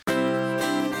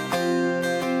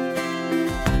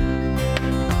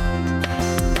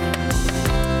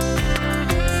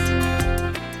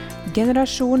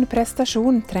Generasjon,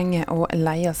 prestasjon trenger å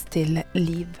leies til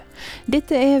liv.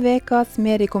 Dette Ukas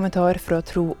mediekommentar fra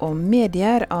Tro og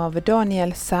Medier av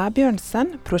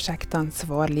Sæbjørnsen,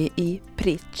 prosjektansvarlig i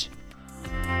Preach.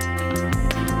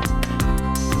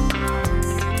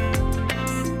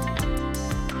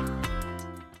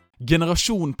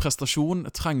 Generasjon, prestasjon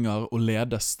trenger å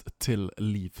ledes til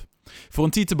liv. For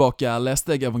en tid tilbake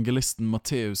leste jeg evangelisten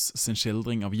Matteus sin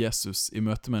skildring av Jesus i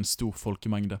møte med en stor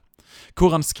folkemengde,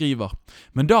 hvor han skriver: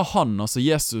 «Men da han, altså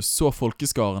Jesus, så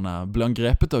folkeskarene, ble han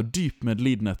grepet av dyp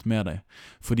medlidenhet med dem,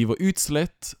 for de var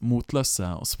utslitt, motløse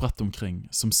og spredt omkring,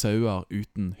 som sauer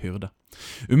uten hyrde.»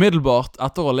 Umiddelbart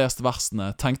etter å ha lest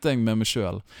versene tenkte jeg med meg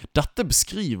selv: dette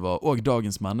beskriver også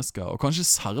dagens mennesker, og kanskje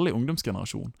særlig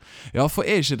ungdomsgenerasjon. Ja, for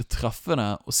ikke det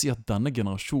treffende å si at denne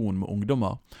generasjonen med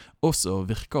ungdommer også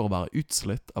virker å være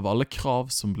utslitt av alle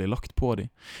krav som blir lagt på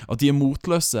dem, at de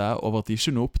motløse over at de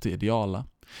ikke når opp til idealet,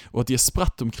 og at de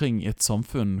spredt omkring i et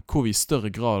samfunn hvor vi i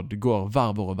større grad går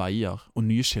hver våre veier, og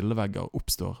nye skillevegger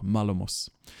oppstår mellom oss.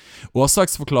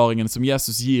 Årsaksforklaringen som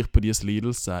Jesus gir på deres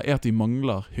lidelse at de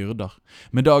mangler hyrder,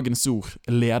 med dagens ord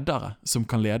ledere som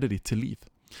kan lede de til liv.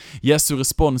 Jesu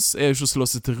respons ikke å slå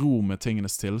seg til ro med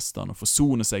tingenes tilstand og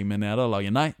forsone seg med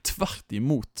nederlaget. Nei, tvert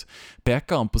imot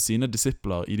peker han på sine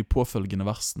disipler i de påfølgende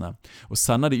versene og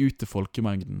sender de ut til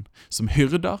folkemengden som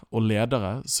hyrder og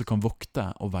ledere som kan vokte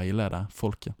og veilede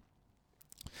folket.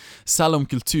 Selv om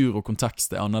kultur og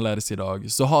kontekst annerledes i dag,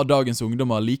 så har dagens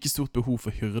ungdommer like stort behov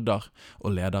for hyrder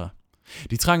og ledere.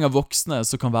 De trenger voksne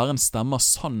som kan være en stemme av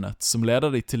sannhet som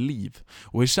leder de til liv,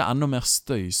 og ikke enda mer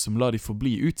støy som lar de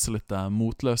forbli utslitte,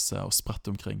 motløse og spredt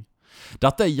omkring.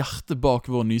 Dette hjertet bak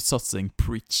vår nysatsing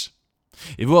Preach.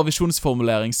 I vår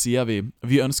visjonsformulering sier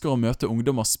vi ønsker å møte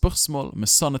ungdommers spørsmål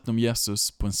med sannheten om Jesus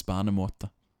på en spennende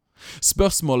måte.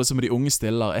 Spørsmålet som de unge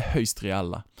stiller høyst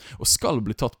reelle, og skal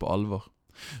bli tatt på alvor.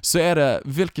 Så det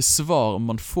hvilke svar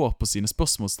man får på sine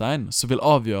spørsmålstegn som vil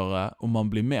avgjøre om man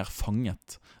blir mer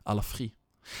fanget eller fri.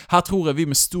 Her tror jeg vi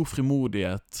med stor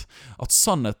frimodighet at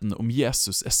sannheten om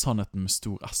Jesus sannheten med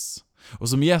stor S. Og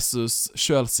som Jesus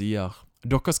selv sier: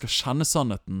 dere skal kjenne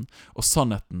sannheten, og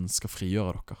sannheten skal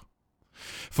frigjøre dere.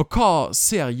 For hva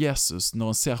ser Jesus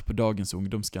når han ser på dagens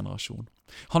ungdomsgenerasjon?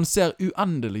 Han ser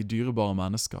uendelig dyrebare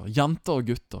mennesker, jenter og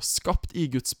gutter, skapt i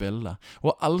Guds bilde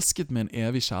og elsket med en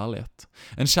evig kjærlighet.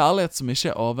 En kjærlighet som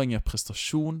ikke avhengig av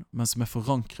prestasjon, men som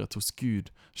forankret hos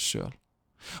Gud selv.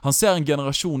 Han ser en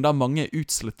generasjon der mange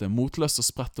utslitte, motløse og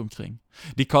spredt omkring.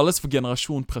 De kalles for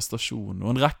generasjon prestasjon,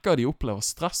 og en rekke av de opplever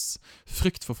stress,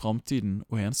 frykt for fremtiden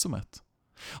og ensomhet.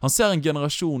 Han ser en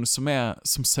generasjon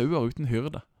som sauer uten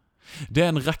hyrde. Det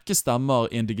en rekke stemmer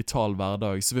i en digital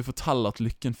hverdag som vil fortelle at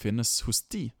lykken finnes hos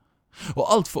de. Og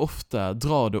alt for ofte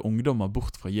drar det ungdommer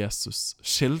bort fra Jesus,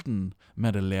 kilden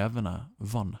med det levende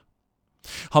vannet.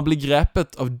 Han blir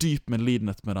grepet av dyp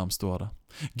medlidenhet med dem, står det.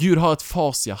 Gud har et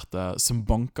farshjerte som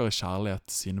banker i kjærlighet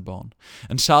til sine barn.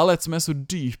 En kjærlighet som så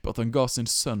dyp at han ga sin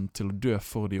sønn til å dø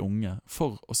for de unge,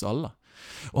 for oss alle.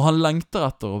 Og han lengter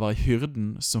etter å være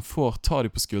hyrden som får ta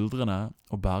de på skuldrene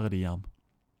og bære de hjem.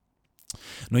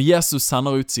 Når Jesus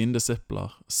sender ut sine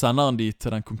disipler, sender han de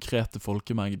til den konkrete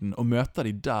folkemengden og møter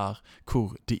de der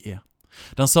hvor de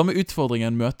Den samme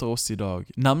utfordringen møter oss i dag,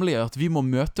 nemlig at vi må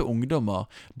møte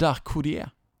ungdommer der hvor de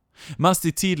Mens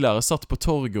de tidligere satt på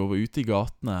torget og ute i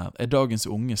gatene, dagens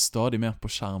unge stadig mer på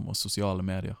skjerm og sosiale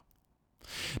medier.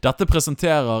 Dette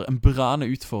presenterer en brennende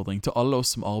utfordring til alle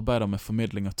oss som arbeider med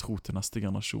formidling av tro til neste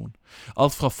generasjon.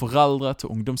 Alt fra foreldre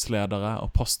til ungdomsledere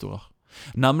og pastorer.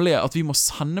 Nemlig at vi må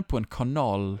sende på en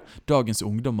kanal dagens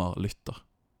ungdommer lytter.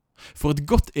 For et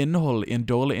godt innhold i en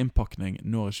dårlig innpakning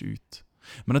når ikke ut.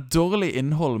 Men et dårlig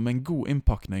innhold med en god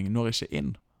innpakning når ikke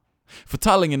inn.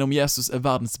 Fortellingen om Jesus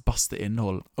verdens beste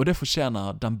innhold, og det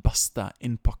fortjener den beste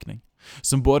innpakning,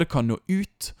 som både kan nå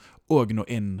ut og nå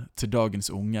inn til dagens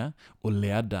unge og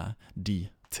lede de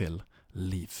til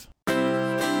liv.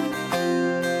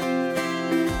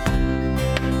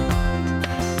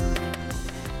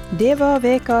 Det var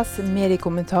Ukas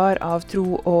mediekommentar av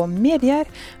Tro og Medier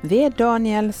ved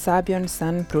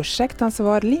Sæbjørnsen,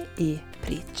 prosjektansvarlig i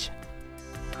Preach.